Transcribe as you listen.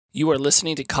You are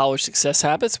listening to College Success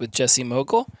Habits with Jesse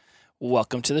Mogul.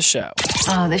 Welcome to the show.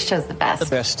 Oh, this show's the best. The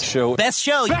best show. Best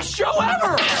show. Best show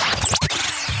ever.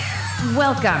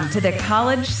 Welcome to the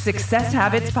College Success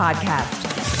Habits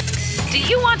Podcast. Do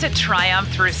you want to triumph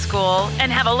through school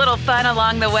and have a little fun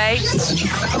along the way?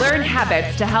 Learn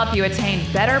habits to help you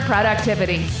attain better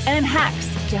productivity and hacks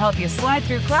to help you slide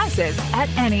through classes at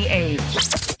any age.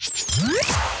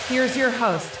 Here's your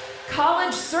host,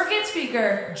 college circuit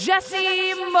speaker,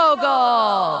 Jesse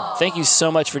Mogul. Thank you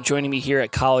so much for joining me here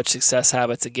at College Success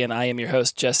Habits. Again, I am your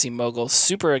host, Jesse Mogul.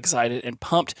 Super excited and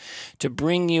pumped to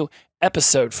bring you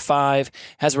episode 5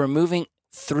 as we're moving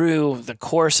through the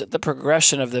course, the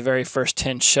progression of the very first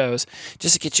 10 shows,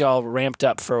 just to get you all ramped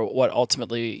up for what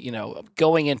ultimately,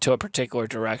 going into a particular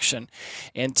direction.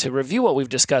 And to review what we've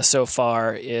discussed so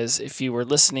far is, if you were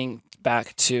listening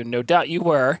back to, no doubt you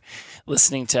were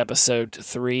listening to episode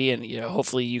 3, and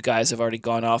hopefully you guys have already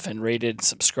gone off and rated,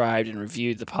 subscribed, and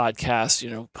reviewed the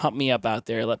podcast. Pump me up out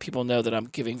there, let people know that I'm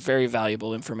giving very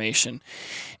valuable information.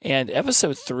 And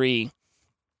episode 3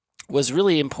 was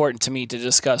really important to me to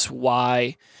discuss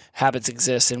why habits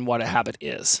exist and what a habit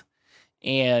is.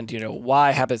 And,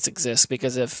 why habits exist,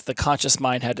 because if the conscious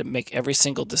mind had to make every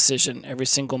single decision, every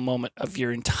single moment of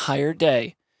your entire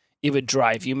day, it would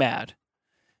drive you mad.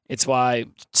 It's why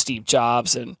Steve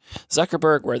Jobs and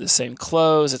Zuckerberg wear the same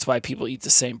clothes. It's why people eat the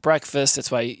same breakfast.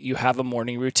 It's why you have a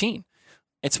morning routine.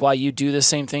 It's why you do the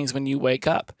same things when you wake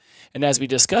up. And as we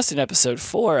discussed in episode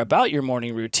 4 about your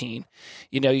morning routine,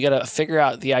 you got to figure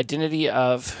out the identity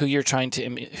of who you're trying to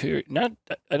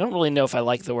I don't really know if I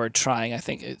like the word trying. I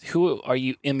think, who are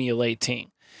you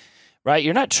emulating, right?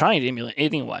 You're not trying to emulate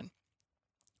anyone.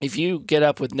 If you get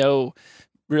up with no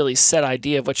really set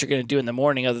idea of what you're going to do in the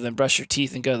morning other than brush your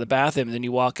teeth and go to the bathroom, and then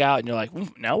you walk out and you're like,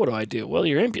 now what do I do? Well,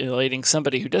 you're emulating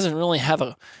somebody who doesn't really have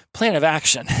a plan of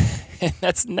action. And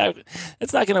that's not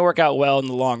going to work out well in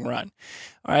the long run.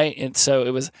 All right. And so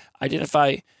it was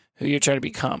identify who you're trying to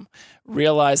become,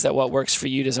 realize that what works for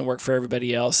you doesn't work for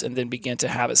everybody else, and then begin to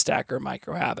habit stack or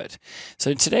micro habit. So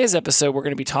in today's episode, we're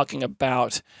going to be talking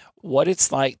about what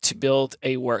it's like to build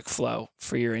a workflow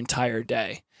for your entire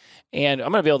day. And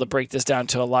I'm going to be able to break this down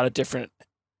to a lot of different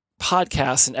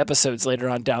podcasts and episodes later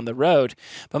on down the road.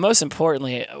 But most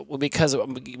importantly, because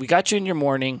we got you in your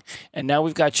morning, and now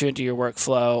we've got you into your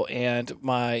workflow, and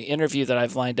my interview that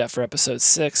I've lined up for episode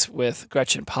 6 with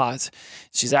Gretchen Potts,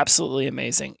 she's absolutely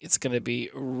amazing. It's going to be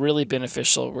really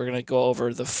beneficial. We're going to go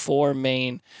over the 4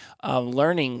 main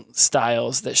learning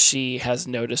styles that she has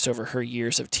noticed over her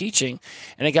years of teaching.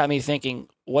 And it got me thinking,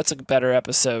 what's a better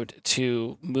episode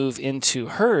to move into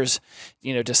hers,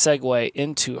 to segue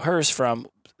into hers from,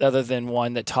 other than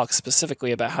one that talks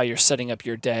specifically about how you're setting up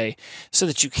your day so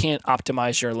that you can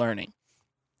optimize your learning.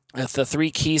 The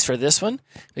 3 keys for this one,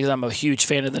 because I'm a huge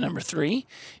fan of the number 3,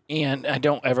 and I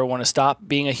don't ever want to stop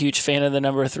being a huge fan of the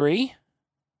number 3.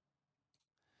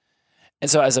 And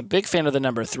so as a big fan of the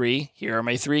number 3, here are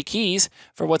my 3 keys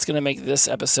for what's going to make this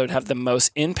episode have the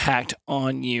most impact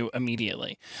on you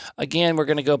immediately. Again, we're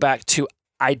going to go back to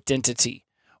identity.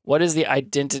 What is the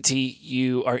identity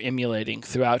you are emulating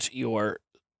throughout your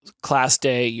class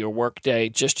day, your work day,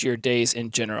 just your days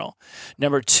in general?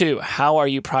 Number 2, how are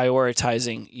you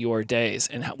prioritizing your days,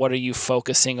 and what are you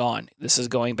focusing on? This is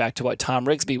going back to what Tom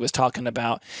Rigsby was talking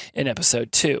about in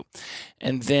episode 2.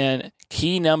 And then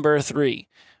key number 3,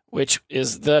 which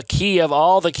is the key of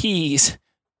all the keys,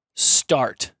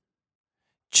 start.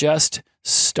 Just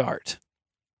start.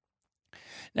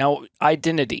 Now,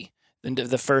 identity.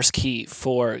 The first key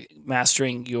for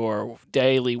mastering your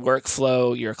daily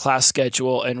workflow, your class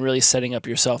schedule, and really setting up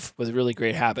yourself with really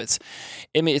great habits.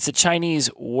 I mean, it's a Chinese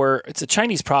word. It's a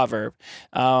Chinese proverb,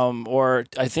 or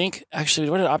I think actually,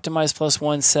 what did Optimize Plus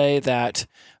One say? That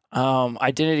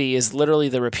identity is literally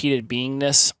the repeated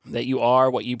beingness that you are,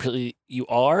 what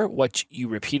you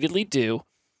repeatedly do,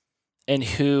 and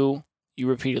who you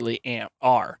repeatedly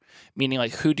are. Meaning,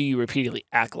 like, who do you repeatedly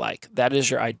act like? That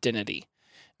is your identity.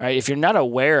 Right? If you're not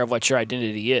aware of what your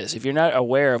identity is, if you're not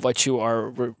aware of what you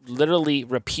are literally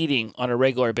repeating on a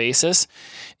regular basis,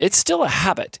 it's still a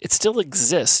habit. It still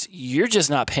exists. You're just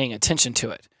not paying attention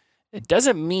to it. It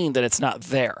doesn't mean that it's not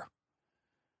there.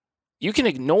 You can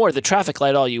ignore the traffic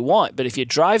light all you want, but if you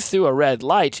drive through a red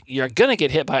light, you're going to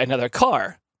get hit by another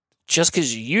car. Just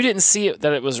because you didn't see it,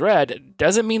 that it was red,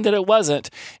 doesn't mean that it wasn't.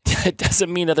 It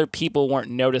doesn't mean other people weren't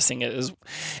noticing it,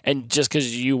 and just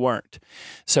because you weren't.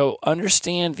 So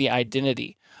understand the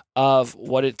identity of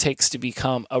what it takes to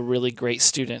become a really great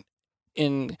student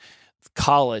in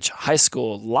college, high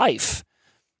school, life.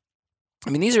 I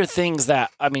mean, these are things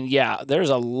that, yeah, there's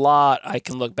a lot I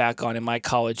can look back on in my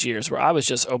college years where I was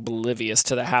just oblivious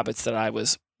to the habits that I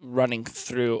was running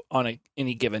through on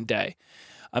any given day.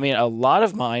 I mean, a lot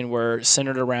of mine were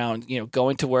centered around,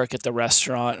 going to work at the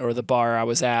restaurant or the bar I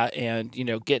was at and,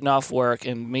 getting off work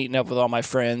and meeting up with all my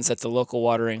friends at the local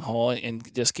watering hole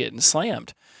and just getting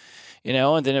slammed.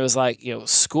 And then it was like,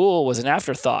 school was an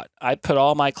afterthought. I put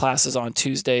all my classes on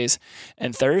Tuesdays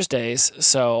and Thursdays,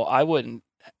 so I wouldn't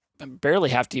barely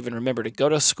have to even remember to go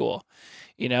to school,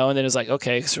 and then it was like,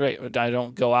 okay, so I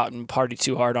don't go out and party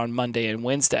too hard on Monday and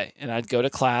Wednesday. And I'd go to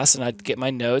class and I'd get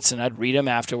my notes and I'd read them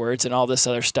afterwards and all this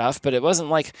other stuff. But it wasn't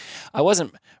like I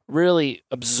wasn't really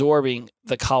absorbing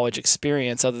the college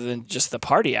experience other than just the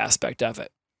party aspect of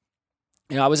it.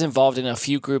 I was involved in a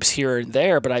few groups here and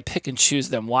there, but I pick and choose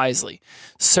them wisely.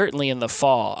 Certainly in the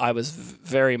fall, I was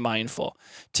very mindful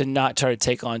to not try to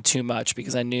take on too much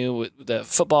because I knew the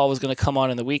football was going to come on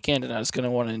in the weekend and I was going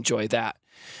to want to enjoy that.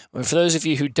 But for those of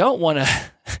you who don't want to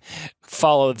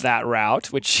follow that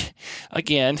route, which,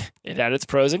 again, it had its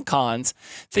pros and cons,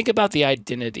 think about the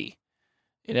identity,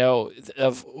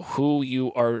 of who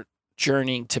you are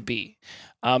journeying to be.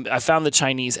 I found the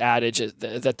Chinese adage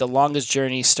that the longest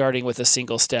journey starting with a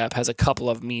single step has a couple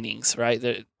of meanings, right?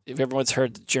 If everyone's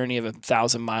heard the journey of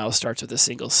 1,000 miles starts with a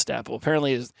single step. Well,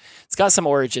 apparently it's got some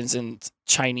origins in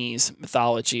Chinese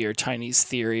mythology or Chinese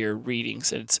theory or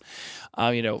readings. And it's,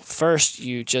 first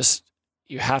you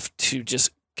have to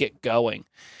just get going,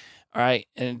 all right?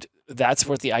 And that's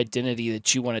what the identity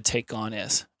that you want to take on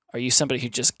is. Are you somebody who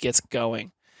just gets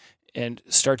going and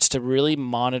starts to really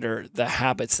monitor the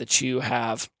habits that you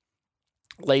have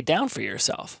laid down for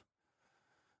yourself?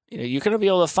 You're going to be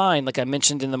able to find, like I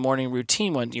mentioned in the morning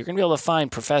routine one, you're going to be able to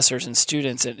find professors and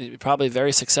students and probably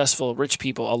very successful rich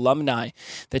people, alumni,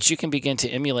 that you can begin to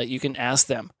emulate. You can ask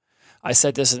them. I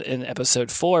said this in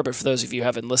episode 4, but for those of you who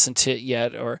haven't listened to it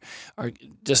yet or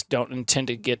just don't intend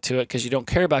to get to it because you don't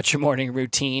care about your morning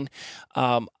routine,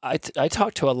 I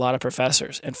talk to a lot of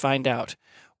professors and find out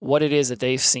what it is that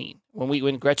they've seen.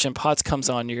 When Gretchen Potts comes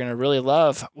on, you're going to really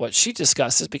love what she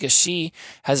discusses because she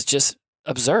has just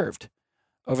observed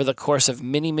over the course of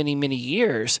many, many, many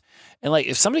years. And like,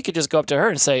 if somebody could just go up to her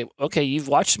and say, okay, you've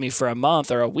watched me for a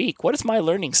month or a week, what is my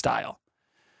learning style?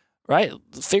 Right?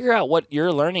 Figure out what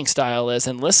your learning style is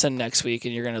and listen next week,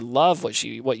 and you're going to love what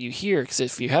you hear. Because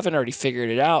if you haven't already figured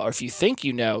it out, or if you think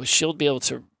you know, she'll be able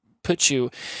to put you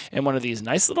in one of these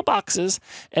nice little boxes.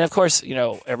 And of course,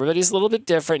 everybody's a little bit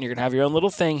different. You're going to have your own little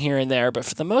thing here and there. But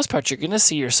for the most part, you're going to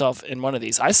see yourself in one of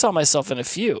these. I saw myself in a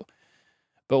few,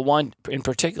 but one in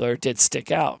particular did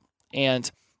stick out.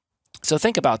 And so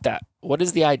think about that. What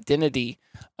is the identity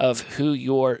of who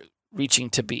you're reaching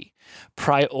to be?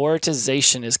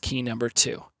 Prioritization is key number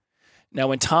 2. Now,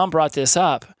 when Tom brought this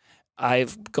up,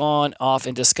 I've gone off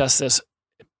and discussed this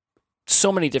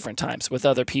so many different times with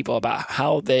other people about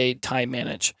how they time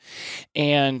manage.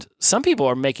 And some people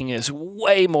are making this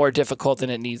way more difficult than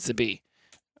it needs to be,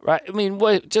 right? I mean,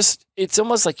 it's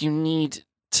almost like you need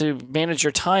to manage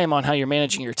your time on how you're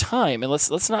managing your time. And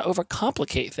let's not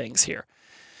overcomplicate things here.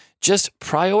 Just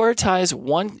prioritize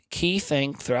one key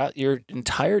thing throughout your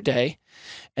entire day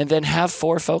and then have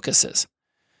 4 focuses.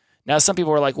 Now, some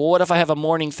people are like, well, what if I have a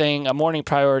morning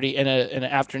priority and an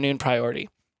afternoon priority?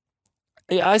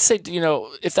 I say,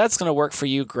 if that's going to work for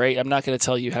you, great. I'm not going to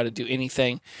tell you how to do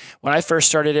anything. When I first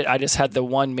started it, I just had the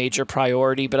one major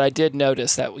priority, but I did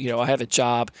notice that, I have a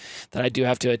job that I do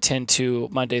have to attend to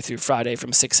Monday through Friday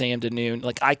from 6 a.m. to noon.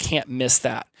 Like, I can't miss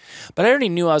that. But I already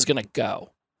knew I was going to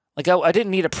go. Like, I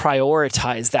didn't need to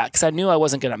prioritize that because I knew I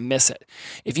wasn't going to miss it.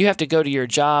 If you have to go to your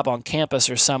job on campus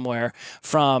or somewhere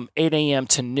from 8 a.m.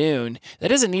 to noon, that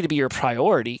doesn't need to be your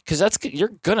priority because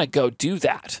you're going to go do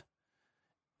that.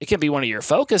 It can be one of your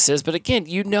focuses, but again,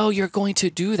 you're going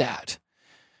to do that.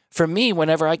 For me,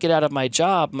 whenever I get out of my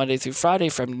job Monday through Friday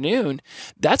from noon,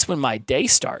 that's when my day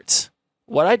starts.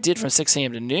 What I did from 6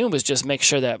 a.m. to noon was just make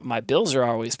sure that my bills are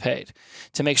always paid,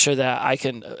 to make sure that I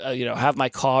can, have my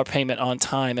car payment on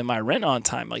time and my rent on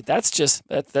time. Like that's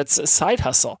a side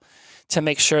hustle to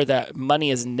make sure that money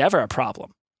is never a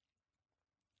problem.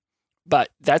 But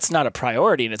that's not a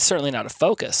priority, and it's certainly not a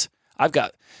focus.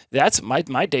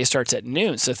 My day starts at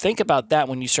noon. So think about that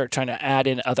when you start trying to add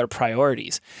in other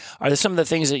priorities. Are there some of the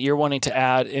things that you're wanting to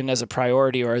add in as a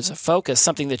priority or as a focus,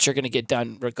 something that you're going to get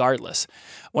done regardless?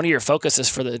 One of your focuses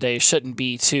for the day shouldn't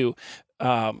be to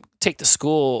take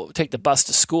the bus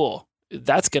to school.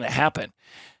 That's going to happen.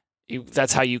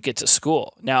 That's how you get to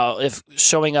school. Now, if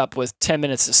showing up with 10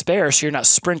 minutes to spare, so you're not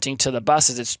sprinting to the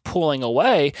bus as it's pulling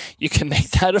away, you can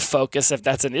make that a focus if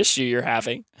that's an issue you're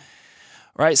having.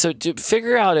 right? So to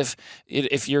figure out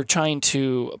if you're trying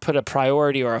to put a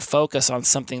priority or a focus on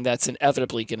something that's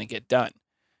inevitably going to get done,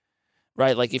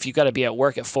 right? Like if you've got to be at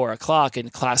work at 4:00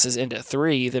 and classes end at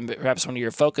 3, then perhaps one of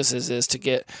your focuses is to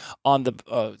get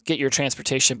your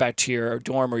transportation back to your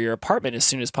dorm or your apartment as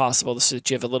soon as possible, so that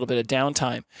you have a little bit of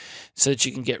downtime, so that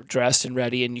you can get dressed and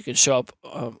ready and you can show up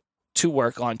to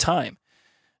work on time.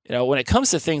 When it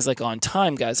comes to things like on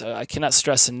time, guys, I cannot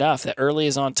stress enough that early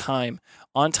is on time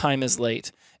is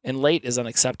late, and late is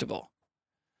unacceptable.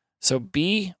 So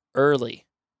be early.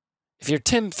 If you're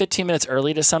 10, 15 minutes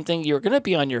early to something, you're going to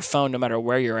be on your phone no matter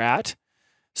where you're at.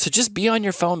 So just be on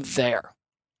your phone there.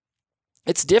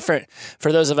 It's different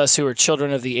for those of us who are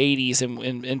children of the 80s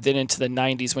and then into the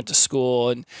 90s, went to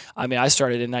school. And I mean, I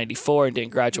started in 94 and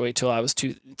didn't graduate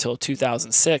till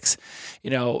 2006.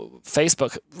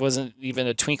 Facebook wasn't even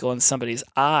a twinkle in somebody's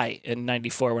eye in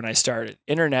 94 when I started.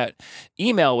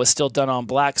 Email was still done on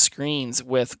black screens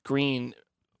with green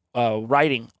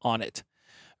writing on it.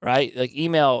 Right? Like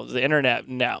email, the internet,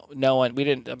 no one,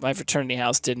 my fraternity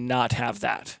house did not have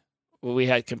that. We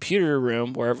had computer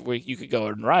room where you could go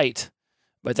and write,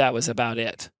 but that was about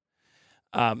it.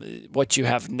 What you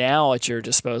have now at your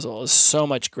disposal is so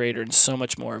much greater and so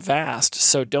much more vast.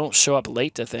 So don't show up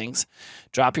late to things.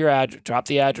 Drop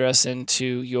the address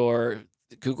into your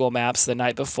Google Maps the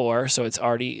night before, so it's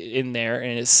already in there,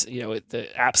 and it's the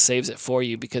app saves it for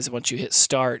you, because once you hit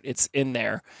start, it's in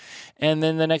there. And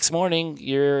then the next morning,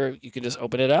 you can just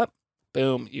open it up,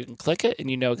 boom, you can click it,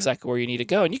 and you know exactly where you need to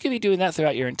go. And you can be doing that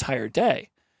throughout your entire day.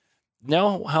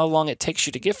 Know how long it takes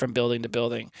you to get from building to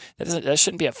building. That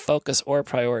shouldn't be a focus or a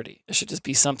priority. It should just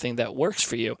be something that works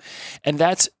for you, and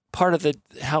that's part of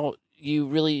how you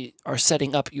really are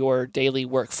setting up your daily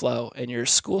workflow and your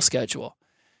school schedule.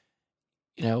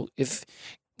 If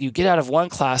you get out of one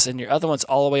class and your other one's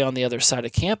all the way on the other side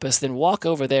of campus, then walk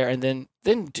over there and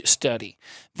then study.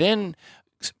 Then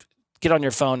get on your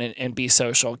phone and be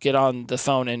social. Get on the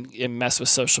phone and mess with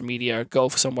social media, or go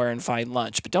somewhere and find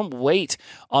lunch. But don't wait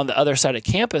on the other side of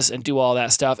campus and do all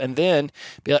that stuff and then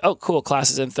be like, oh, cool, class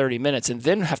is in 30 minutes, and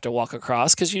then have to walk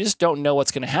across, because you just don't know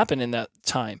what's going to happen in that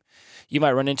time. You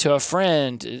might run into a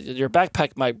friend. Your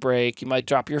backpack might break. You might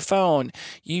drop your phone.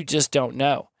 You just don't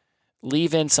know.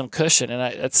 Leave in some cushion. And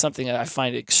that's something that I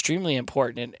find extremely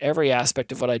important in every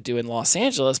aspect of what I do in Los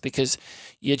Angeles, because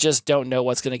you just don't know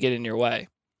what's going to get in your way.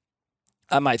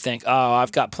 I might think, oh,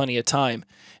 I've got plenty of time.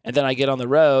 And then I get on the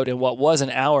road, and what was an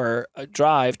hour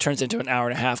drive turns into an hour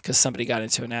and a half because somebody got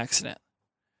into an accident.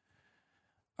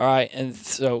 All right. And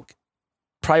so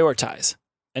prioritize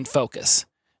and focus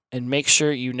and make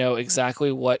sure you know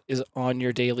exactly what is on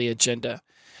your daily agenda.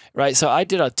 Right. So I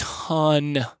did a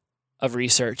ton of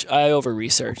research. I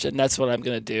over-research, and that's what I'm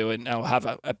going to do. And I'll have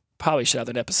I probably should have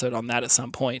an episode on that at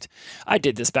some point. I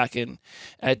did this back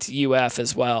at UF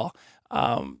as well,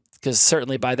 because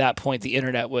certainly by that point the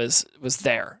internet was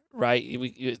there, right?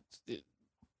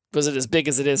 Was it as big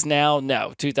as it is now?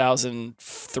 No.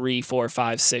 2003, 4,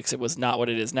 5, 6, it was not what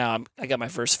it is now. I got my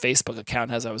first Facebook account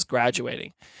as I was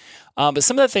graduating. But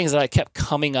some of the things that I kept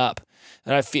coming up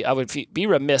that I would be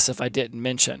remiss if I didn't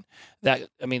mention that,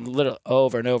 literally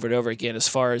over and over and over again, as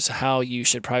far as how you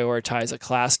should prioritize a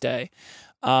class day.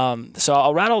 So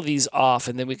I'll rattle these off,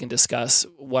 and then we can discuss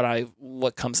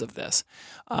what comes of this.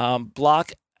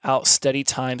 Block out study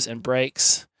times and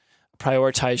breaks.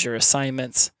 Prioritize your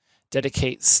assignments.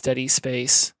 Dedicate study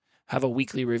space. Have a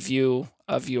weekly review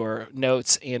of your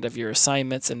notes and of your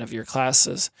assignments and of your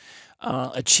classes.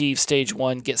 Achieve stage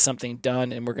 1, get something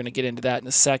done, and we're going to get into that in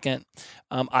a second.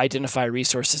 Identify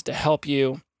resources to help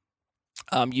you.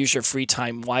 Use your free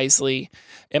time wisely.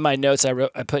 In my notes,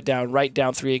 write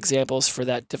down 3 examples for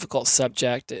that difficult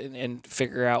subject, and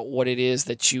figure out what it is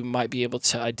that you might be able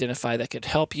to identify that could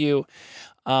help you.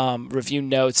 Review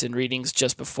notes and readings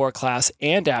just before class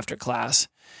and after class.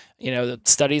 The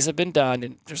studies have been done,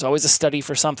 and there's always a study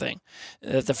for something.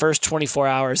 The first 24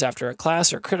 hours after a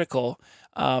class are critical.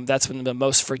 That's when the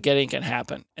most forgetting can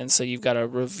happen. And so you've got to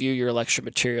review your lecture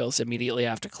materials immediately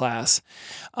after class.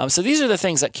 So these are the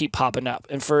things that keep popping up.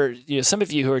 And for some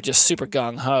of you who are just super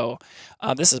gung-ho,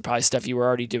 this is probably stuff you were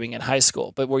already doing in high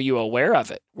school. But were you aware of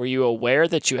it? Were you aware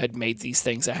that you had made these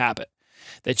things a habit?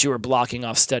 That you were blocking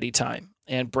off study time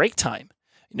and break time?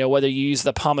 Whether you use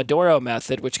the Pomodoro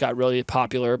method, which got really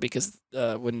popular because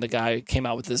when the guy came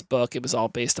out with this book, it was all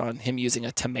based on him using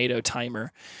a tomato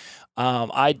timer.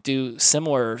 I do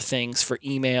similar things for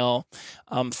email,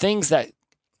 things that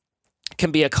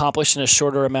can be accomplished in a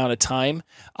shorter amount of time,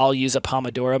 I'll use a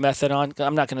Pomodoro method on.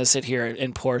 I'm not going to sit here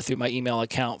and pour through my email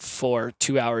account for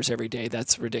 2 hours every day.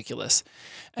 That's ridiculous.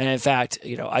 And in fact,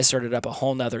 I started up a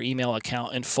whole nother email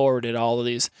account and forwarded all of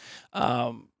these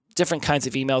different kinds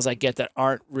of emails I get that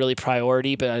aren't really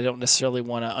priority, but I don't necessarily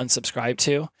want to unsubscribe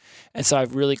to. And so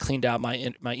I've really cleaned out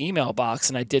my email box,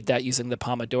 and I did that using the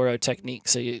Pomodoro technique.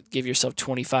 So you give yourself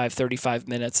 25, 35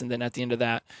 minutes, and then at the end of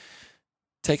that,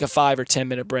 take a 5 or 10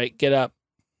 minute break, get up,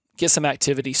 get some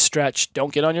activity, stretch,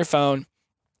 don't get on your phone.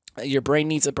 Your brain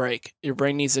needs a break. Your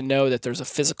brain needs to know that there's a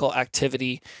physical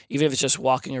activity, even if it's just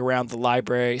walking around the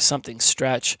library, something,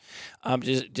 stretch.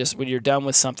 Just when you're done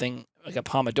with something like a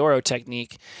Pomodoro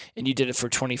technique and you did it for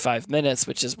 25 minutes,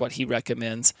 which is what he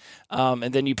recommends,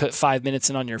 and then you put 5 minutes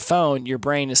in on your phone, your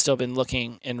brain has still been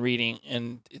looking and reading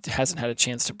and it hasn't had a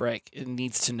chance to break. It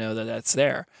needs to know that that's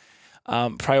there.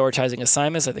 Prioritizing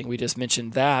assignments, I think we just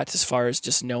mentioned that as far as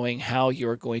just knowing how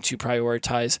you're going to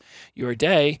prioritize your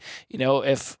day.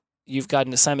 If you've got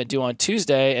an assignment due on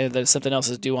Tuesday and then something else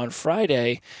is due on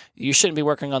Friday, you shouldn't be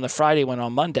working on the Friday one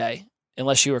on Monday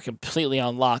unless you are completely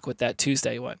on lock with that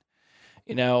Tuesday one.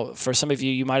 For some of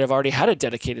you, you might have already had a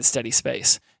dedicated study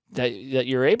space that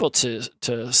you're able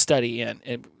to study in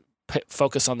and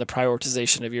focus on the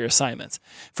prioritization of your assignments.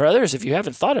 For others, if you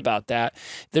haven't thought about that,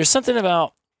 there's something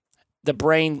about the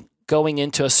brain going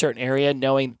into a certain area,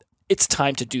 knowing it's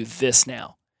time to do this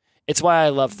now. It's why I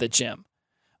love the gym.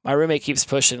 My roommate keeps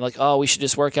pushing like, oh, we should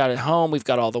just work out at home. We've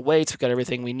got all the weights. We've got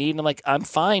everything we need. And I'm like, I'm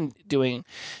fine doing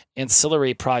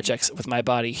ancillary projects with my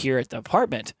body here at the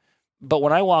apartment. But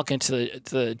when I walk into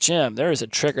the gym, there is a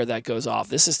trigger that goes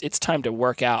off. It's time to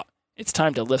work out. It's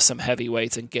time to lift some heavy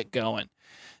weights and get going.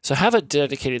 So have a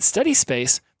dedicated study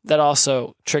space that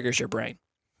also triggers your brain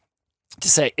to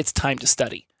say it's time to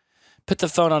study. Put the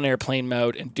phone on airplane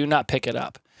mode and do not pick it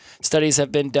up. Studies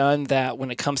have been done that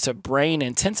when it comes to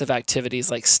brain-intensive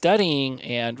activities like studying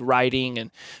and writing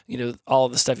and all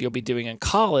of the stuff you'll be doing in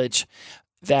college,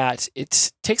 that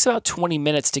it takes about 20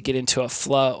 minutes to get into a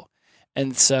flow.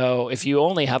 And so if you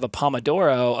only have a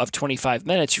Pomodoro of 25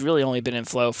 minutes, you've really only been in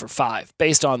flow for 5,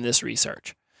 based on this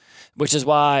research, which is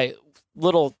why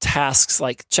little tasks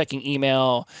like checking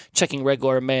email, checking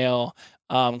regular mail,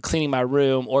 cleaning my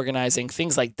room, organizing,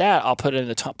 things like that, I'll put in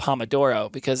the Pomodoro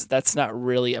because that's not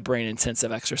really a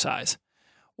brain-intensive exercise.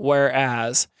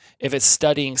 Whereas if it's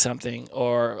studying something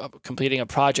or completing a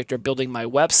project or building my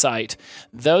website,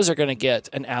 those are going to get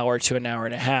an hour to an hour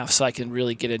and a half so I can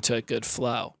really get into a good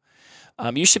flow.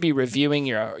 You should be reviewing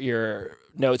your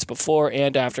notes before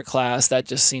and after class. That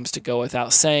just seems to go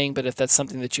without saying. But if that's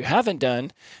something that you haven't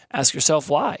done, ask yourself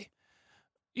why.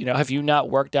 Have you not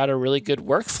worked out a really good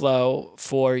workflow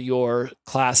for your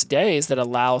class days that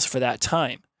allows for that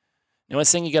time? No one's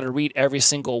saying you got to read every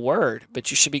single word, but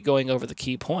you should be going over the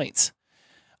key points.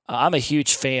 I'm a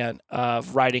huge fan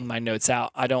of writing my notes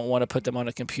out. I don't want to put them on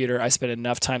a computer. I spend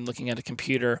enough time looking at a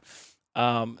computer.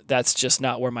 That's just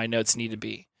not where my notes need to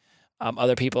be.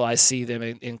 Other people, I see them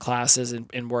in classes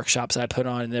and workshops I put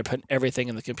on, and they're putting everything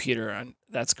in the computer, and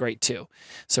that's great too.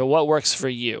 So what works for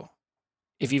you?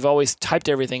 If you've always typed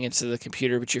everything into the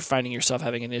computer, but you're finding yourself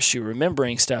having an issue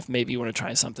remembering stuff, maybe you want to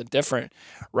try something different.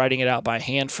 Writing it out by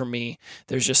hand for me,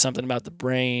 there's just something about the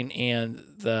brain and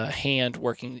the hand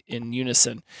working in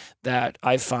unison that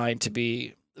I find to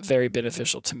be very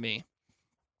beneficial to me.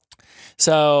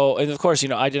 So, and of course,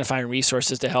 identifying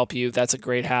resources to help you, that's a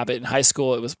great habit. In high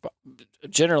school, it was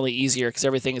generally easier because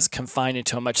everything is confined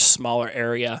into a much smaller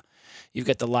area. You've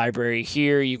got the library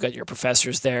here, you've got your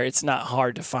professors there. It's not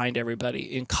hard to find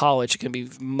everybody. In college, it can be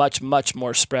much, much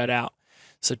more spread out.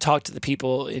 So talk to the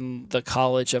people in the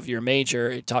college of your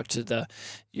major, talk to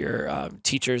your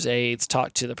teachers' aides,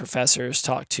 talk to the professors,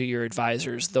 talk to your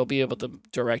advisors. They'll be able to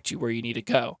direct you where you need to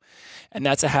go. And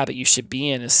that's a habit you should be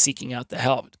in, is seeking out the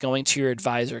help, going to your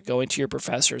advisor, going to your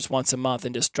professors once a month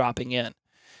and just dropping in.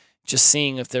 Just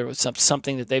seeing if there was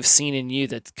something that they've seen in you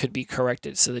that could be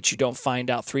corrected so that you don't find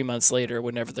out 3 months later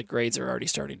whenever the grades are already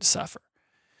starting to suffer.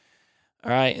 All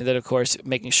right. And then, of course,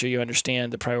 making sure you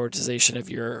understand the prioritization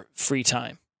of your free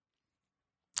time.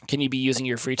 Can you be using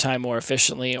your free time more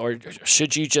efficiently, or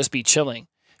should you just be chilling?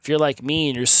 If you're like me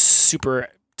and you're super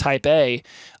type A,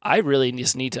 I really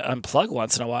just need to unplug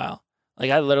once in a while.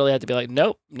 Like I literally have to be like,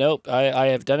 nope. I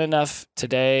have done enough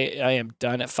today. I am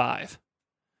done at 5.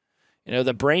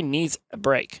 The brain needs a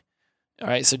break. All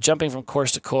right. So jumping from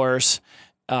course to course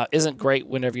isn't great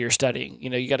whenever you're studying.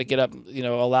 You got to get up,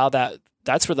 allow that.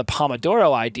 That's where the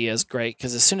Pomodoro idea is great,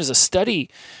 because as soon as a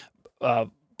study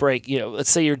break,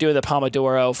 let's say you're doing the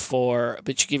Pomodoro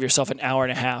but you give yourself an hour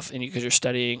and a half because you're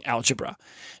studying algebra.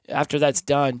 After that's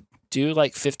done, do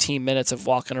like 15 minutes of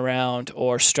walking around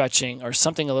or stretching or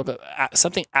something a little bit,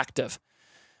 something active,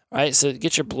 right? So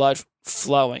get your blood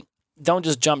flowing. Don't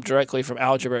just jump directly from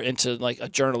algebra into like a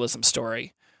journalism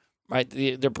story, right?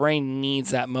 The brain needs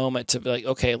that moment to be like,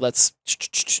 okay, let's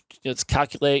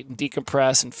calculate and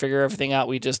decompress and figure everything out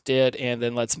we just did, and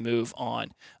then let's move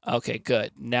on. Okay,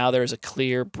 good. Now there's a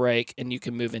clear break, and you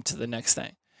can move into the next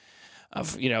thing.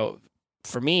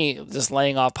 For me, just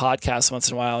laying off podcasts once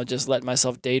in a while and just letting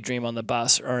myself daydream on the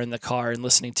bus or in the car and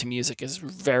listening to music is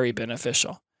very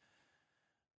beneficial.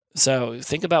 So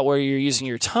think about where you're using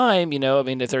your time.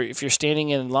 If you're standing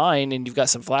in line and you've got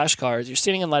some flashcards, you're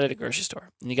standing in line at a grocery store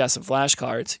and you got some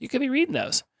flashcards, you could be reading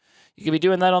those. You could be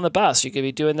doing that on the bus. You could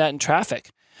be doing that in traffic.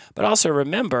 But also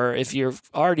remember, if you've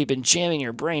already been jamming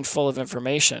your brain full of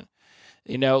information,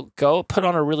 go put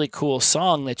on a really cool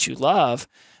song that you love,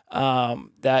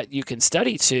 that you can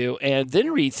study to, and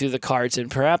then read through the cards.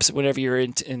 And perhaps whenever you're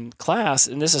in class,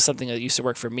 and this is something that used to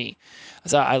work for me,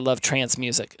 so I love trance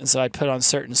music, and so I'd put on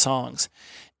certain songs,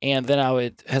 and then I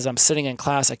would, as I'm sitting in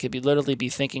class, I could literally be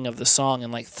thinking of the song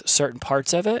and like certain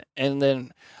parts of it, and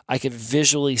then I could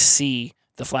visually see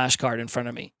the flashcard in front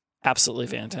of me. Absolutely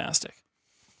fantastic.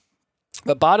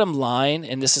 But bottom line,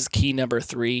 and this is key number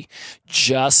 3,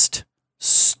 just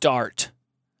start.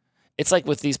 It's like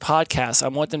with these podcasts, I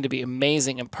want them to be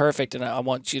amazing and perfect, and I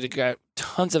want you to get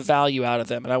tons of value out of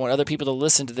them, and I want other people to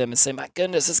listen to them and say, my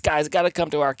goodness, this guy's got to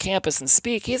come to our campus and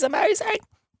speak. He's amazing.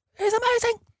 He's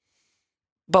amazing.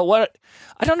 But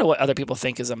I don't know what other people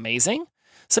think is amazing.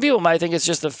 Some people might think it's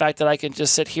just the fact that I can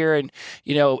just sit here and,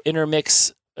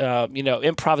 intermix,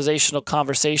 improvisational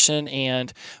conversation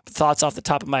and thoughts off the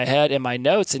top of my head and my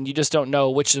notes, and you just don't know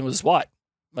which was what.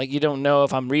 Like, you don't know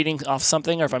if I'm reading off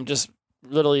something or if I'm just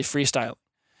literally freestyle.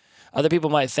 Other people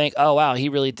might think, oh, wow, he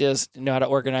really does know how to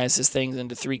organize his things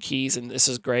into 3 keys, and this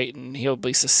is great, and he'll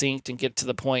be succinct and get to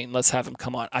the point, and let's have him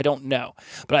come on. I don't know.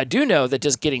 But I do know that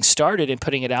just getting started and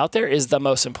putting it out there is the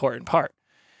most important part.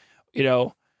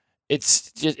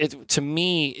 It's just, to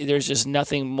me, there's just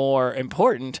nothing more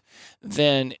important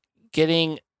than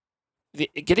getting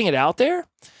it out there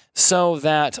so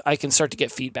that I can start to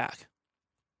get feedback.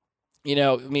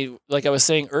 Like I was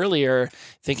saying earlier,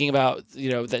 thinking about,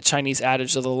 that Chinese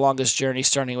adage of the longest journey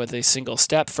starting with a single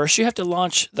step. First, you have to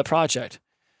launch the project.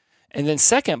 And then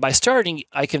second, by starting,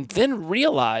 I can then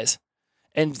realize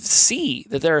and see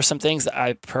that there are some things that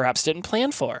I perhaps didn't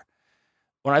plan for.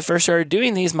 When I first started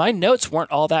doing these, my notes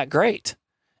weren't all that great.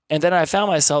 And then I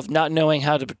found myself not knowing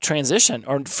how to transition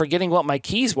or forgetting what my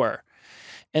keys were.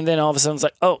 And then all of a sudden it's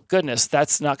like, oh goodness,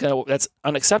 that's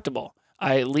unacceptable.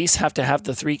 I at least have to have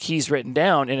the 3 keys written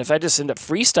down. And if I just end up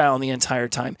freestyling the entire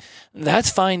time,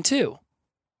 that's fine too.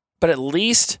 But at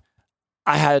least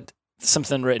I had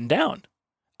something written down.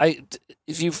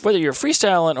 Whether you're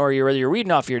freestyling or whether you're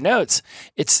reading off your notes,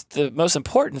 it's the most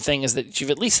important thing is that you've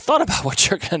at least thought about what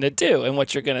you're going to do and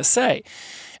what you're going to say.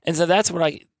 And so that's what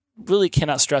I really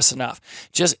cannot stress enough.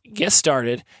 Just get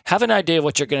started, have an idea of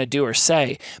what you're going to do or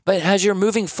say, but as you're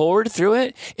moving forward through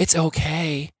it, it's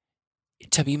okay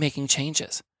to be making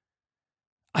changes.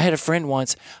 I had a friend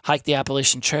once hike the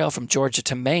Appalachian Trail from Georgia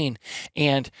to Maine,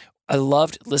 and I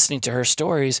loved listening to her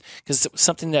stories because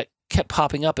something that kept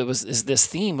popping up, this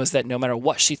theme was that no matter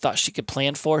what she thought she could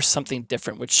plan for, something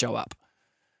different would show up.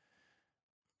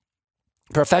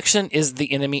 Perfection is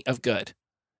the enemy of good,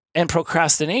 and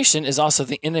procrastination is also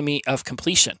the enemy of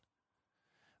completion,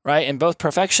 right? And both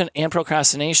perfection and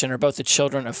procrastination are both the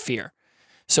children of fear.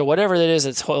 So whatever it is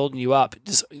that's holding you up,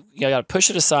 you got to push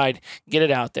it aside, get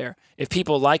it out there. If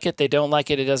people like it, they don't like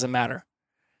it, it doesn't matter.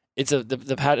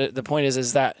 The point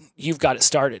is that you've got it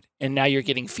started, and now you're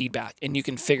getting feedback, and you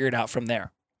can figure it out from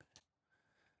there.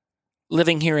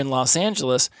 Living here in Los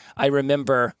Angeles, I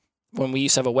remember when we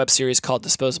used to have a web series called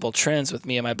Disposable Trends with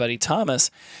me and my buddy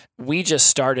Thomas. We just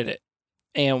started it,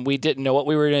 and we didn't know what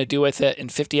we were going to do with it.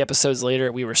 And 50 episodes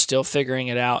later, we were still figuring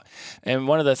it out. And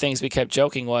one of the things we kept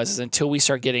joking was until we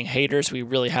start getting haters, we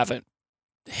really haven't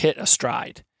hit a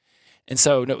stride. And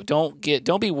so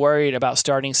don't be worried about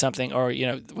starting something or,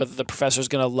 whether the professor's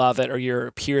going to love it or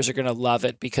your peers are going to love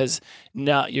it, because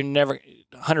you're never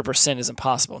 100% isn't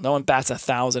possible. No one bats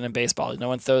 1,000 in baseball. No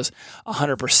one throws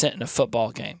 100% in a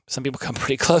football game. Some people come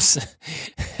pretty close.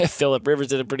 Phillip Rivers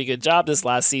did a pretty good job this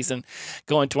last season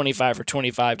going 25 for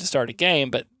 25 to start a game,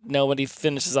 but nobody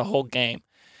finishes a whole game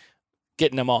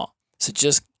getting them all. So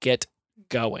just get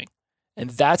going. And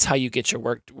that's how you get your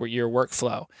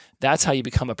workflow. That's how you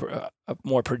become a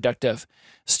more productive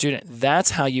student.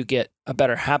 That's how you get a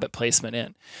better habit placement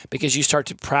in, because you start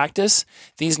to practice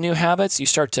these new habits. You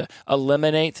start to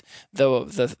eliminate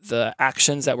the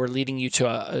actions that were leading you to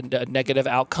a negative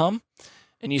outcome,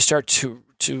 and you start to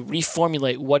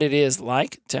reformulate what it is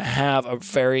like to have a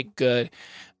very good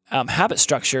habit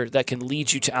structure that can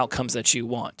lead you to outcomes that you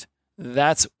want.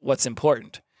 That's what's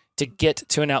important, to get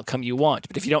to an outcome you want.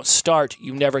 But if you don't start,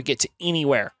 you never get to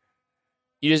anywhere.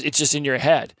 It's just in your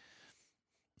head.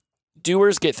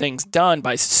 Doers get things done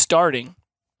by starting.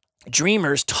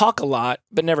 Dreamers talk a lot,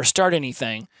 but never start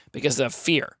anything because of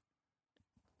fear.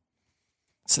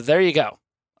 So there you go.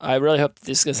 I really hope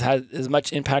this has had as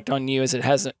much impact on you as it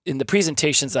has in the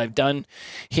presentations I've done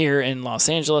here in Los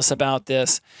Angeles about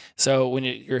this. So when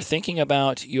you're thinking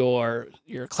about your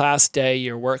class day,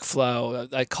 your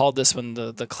workflow, I called this one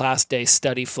the class day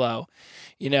study flow.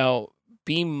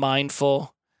 Be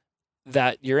mindful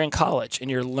that you're in college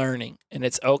and you're learning, and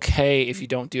it's okay if you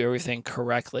don't do everything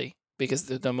correctly, because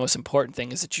the most important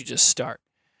thing is that you just start.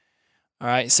 All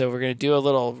right, so we're going to do a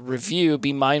little review.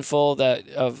 Be mindful that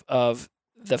of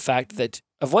the fact that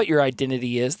of what your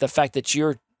identity is, the fact that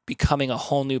you're becoming a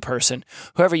whole new person.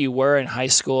 Whoever you were in high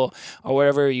school or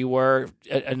wherever you were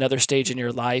at another stage in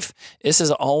your life, this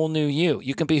is all new you.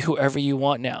 You can be whoever you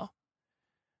want now.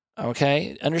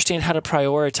 Okay? Understand how to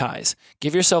prioritize.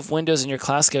 Give yourself windows in your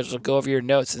class schedule to go over your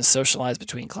notes and socialize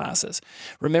between classes.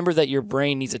 Remember that your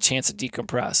brain needs a chance to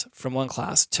decompress from one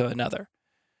class to another.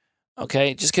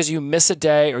 Okay, just because you miss a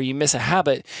day or you miss a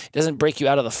habit doesn't break you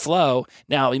out of the flow.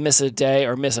 Now, you miss a day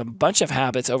or miss a bunch of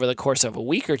habits over the course of a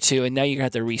week or two, and now you're going to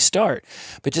have to restart.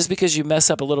 But just because you mess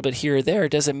up a little bit here or there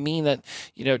doesn't mean that,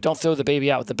 don't throw the baby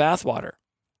out with the bathwater.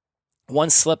 One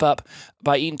slip up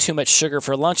by eating too much sugar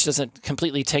for lunch doesn't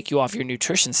completely take you off your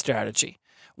nutrition strategy.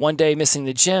 One day missing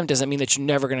the gym doesn't mean that you're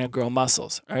never going to grow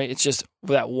muscles. All right, it's just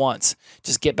that once.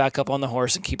 Just get back up on the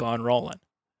horse and keep on rolling.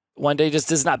 One day just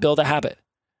does not build a habit.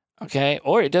 Okay,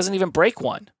 or it doesn't even break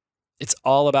one. It's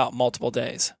all about multiple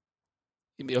days.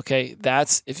 Okay,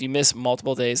 that's if you miss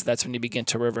multiple days, that's when you begin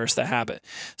to reverse the habit.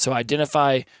 So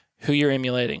identify who you're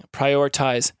emulating,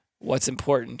 prioritize what's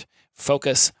important,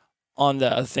 focus on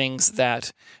the things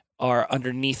that are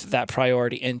underneath that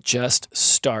priority, and just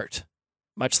start.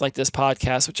 Much like this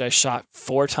podcast, which I shot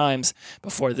 4 times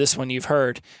before this one you've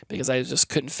heard, because I just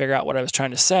couldn't figure out what I was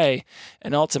trying to say.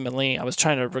 And ultimately, I was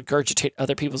trying to regurgitate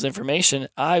other people's information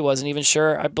I wasn't even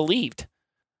sure I believed.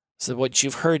 So what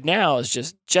you've heard now is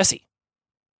just Jesse.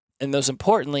 And most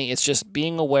importantly, it's just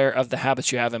being aware of the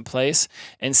habits you have in place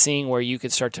and seeing where you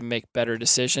could start to make better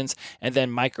decisions, and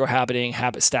then micro-habiting,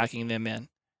 habit stacking them in.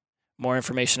 More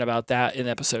information about that in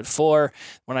episode 4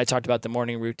 when I talked about the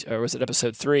morning routine, or was it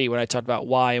episode 3 when I talked about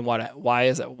why and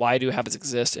why do habits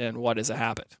exist and what is a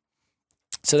habit.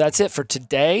 So that's it for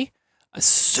today. I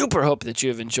super hope that you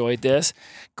have enjoyed this.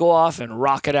 Go off and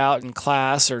rock it out in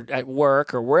class or at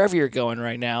work or wherever you're going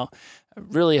right now. I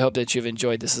really hope that you've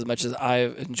enjoyed this as much as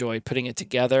I've enjoyed putting it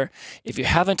together. If you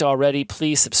haven't already,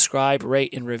 please subscribe,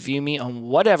 rate, and review me on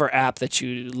whatever app that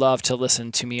you love to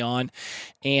listen to me on.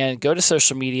 And go to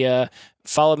social media.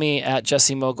 Follow me at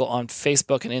Jesse Mogul on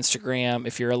Facebook and Instagram.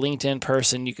 If you're a LinkedIn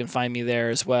person, you can find me there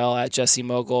as well at Jesse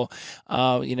Mogul.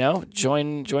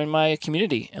 Join my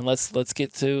community and let's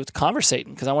get to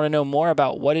conversating, because I want to know more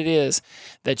about what it is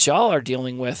that y'all are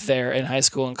dealing with there in high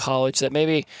school and college that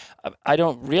maybe I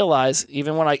don't realize,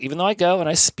 even though I go and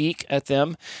I speak at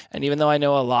them, and even though I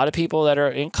know a lot of people that are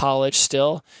in college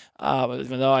still.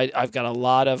 Even though I've got a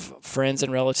lot of friends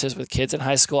and relatives with kids in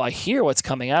high school, I hear what's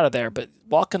coming out of there. But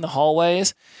walking the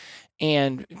hallways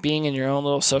and being in your own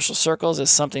little social circles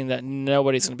is something that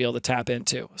nobody's going to be able to tap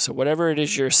into. So whatever it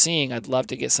is you're seeing, I'd love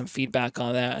to get some feedback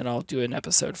on that, and I'll do an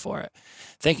episode for it.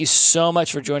 Thank you so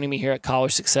much for joining me here at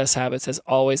College Success Habits. As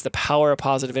always, the power of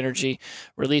positive energy,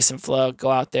 release and flow. Go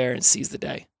out there and seize the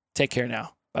day. Take care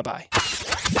now. Bye-bye.